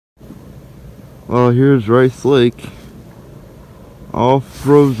Well, here's Rice Lake, all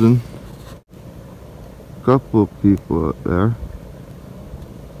frozen. Couple of people up there.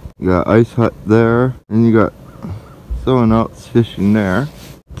 You got Ice Hut there, and you got someone else fishing there.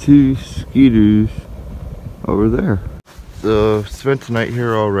 2 skeeters over there. So spent the night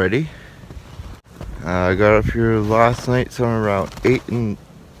here already. I got up here last night, somewhere around 8 in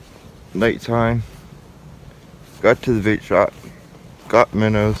nighttime. Got to the bait shop, got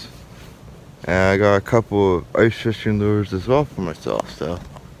minnows, and I got a couple of ice fishing lures as well for myself. So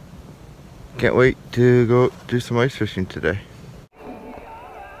can't wait to go do some ice fishing today.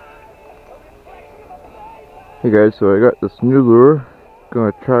 Hey guys, so I got this new lure.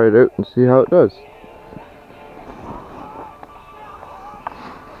 Gonna try it out and see how it does.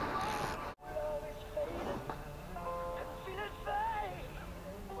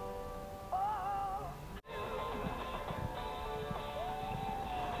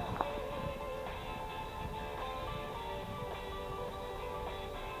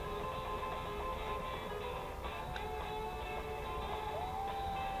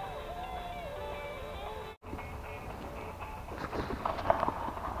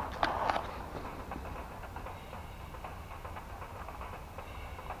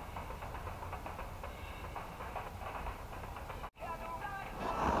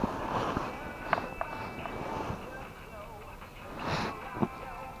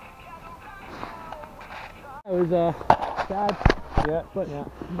 It was sad, yeah, but yeah,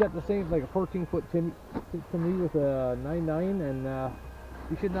 you got the same, like a 14-foot to me with a 9.9, and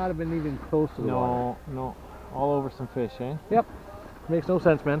you should not have been even close to the water. No, all over some fish, eh? Yep, makes no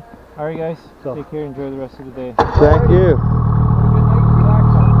sense, man. Alright guys, so take care, enjoy the rest of the day. Thank you.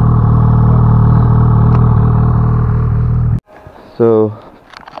 So,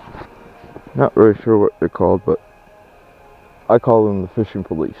 not really sure what they're called, but I call them the fishing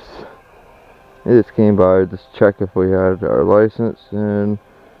police. They just came by just check if we had our license and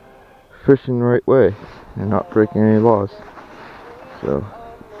fishing the right way and not breaking any laws. So,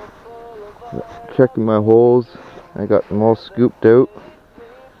 checking my holes, I got them all scooped out.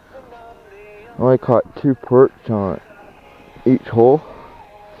 I only caught 2 perch on each hole.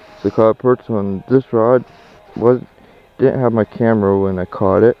 So I caught a perch on this rod. Didn't have my camera when I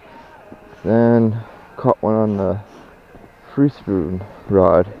caught it. Then caught one on the free spoon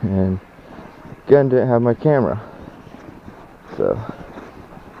rod, and again didn't have my camera. So,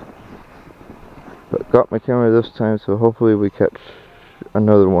 but got my camera this time, so hopefully we catch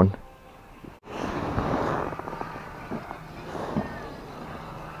another one.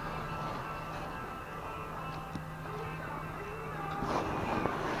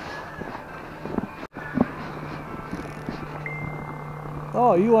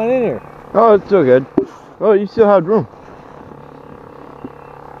 Oh, you went in here. Oh, it's still good. Oh, you still have room.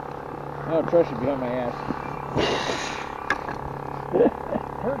 I don't trust you behind my ass.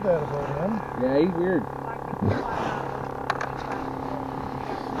 Heard that about him. Yeah, he's weird.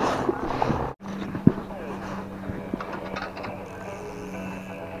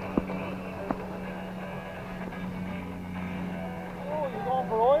 Oh, you going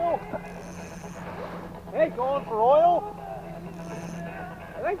for oil? Hey, going for oil?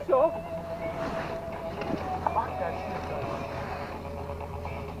 I think so. Fuck that shit, though.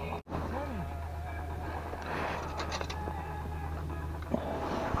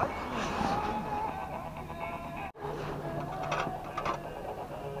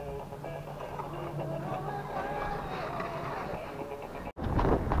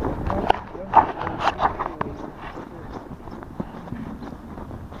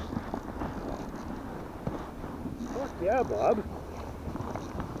 Yeah, Bob.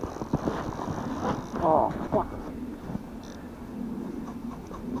 Oh, fuck.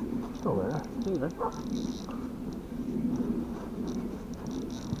 Still there. Still there.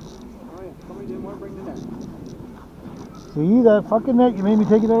 Alright, somebody didn't want to bring the net. See that fucking net? You made me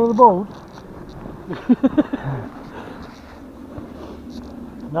take it out of the boat.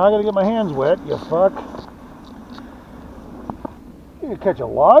 Now I gotta get my hands wet, you fuck. You gonna catch a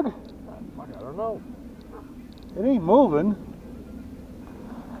log? Fuck, I don't know. It ain't moving.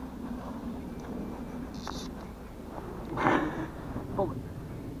 Hold it.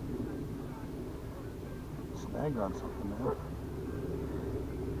 Snagged on something there.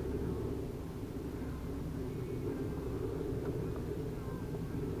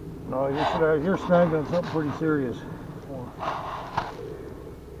 No, you're snagged on something pretty serious.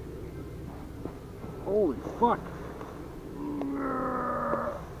 Holy fuck.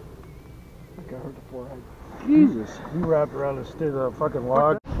 I got hurt the forehead. Jesus. You wrapped around the stick of the fucking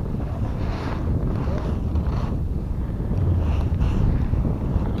log.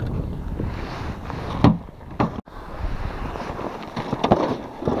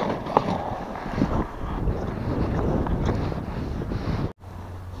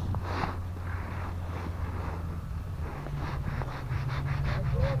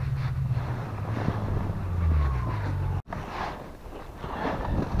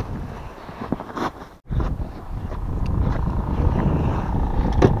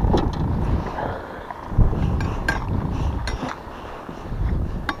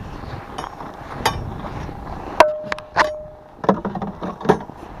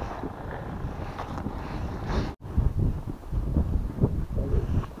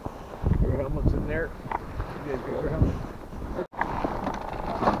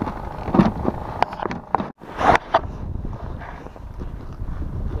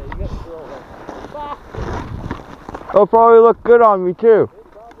 It'll probably look good on me too.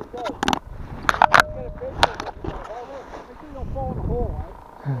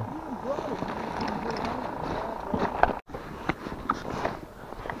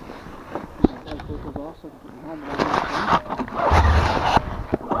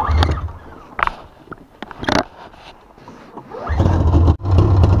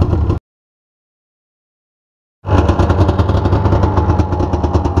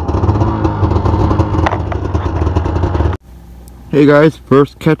 Hey guys,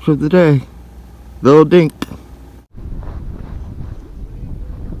 first catch of the day. Little dink.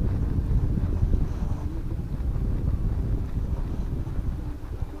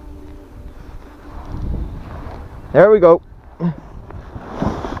 There we go. Looks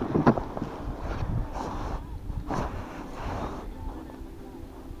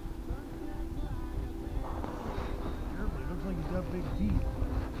like he's got big teeth.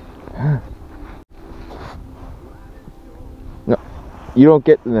 No, you don't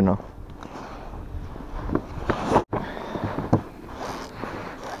get the minnow.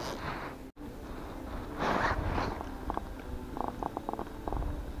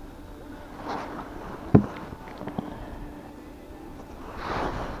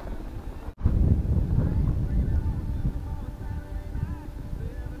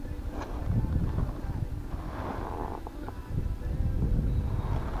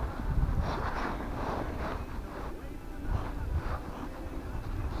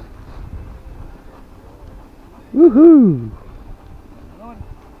 Woohoo!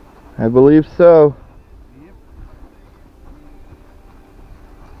 I believe so. Yep.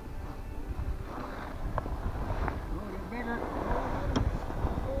 Oh, get bigger.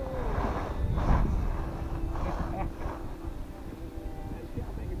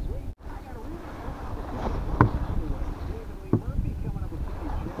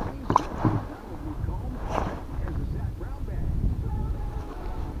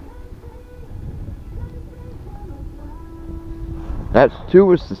 That's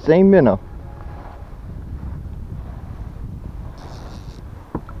two, it's the same minnow.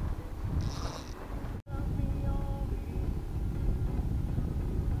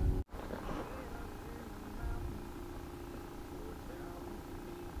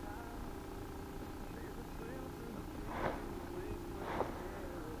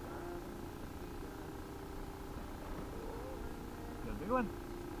 Got a big one?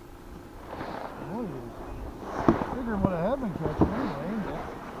 Oh, yeah. Bigger than what I have been catching anyway.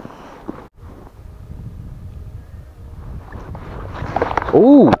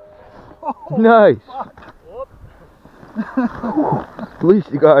 Ooh! Nice! At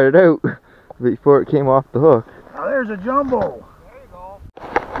least you got it out before it came off the hook. Now there's a jumbo. There you go.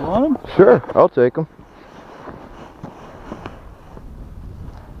 You want him? Sure, I'll take him.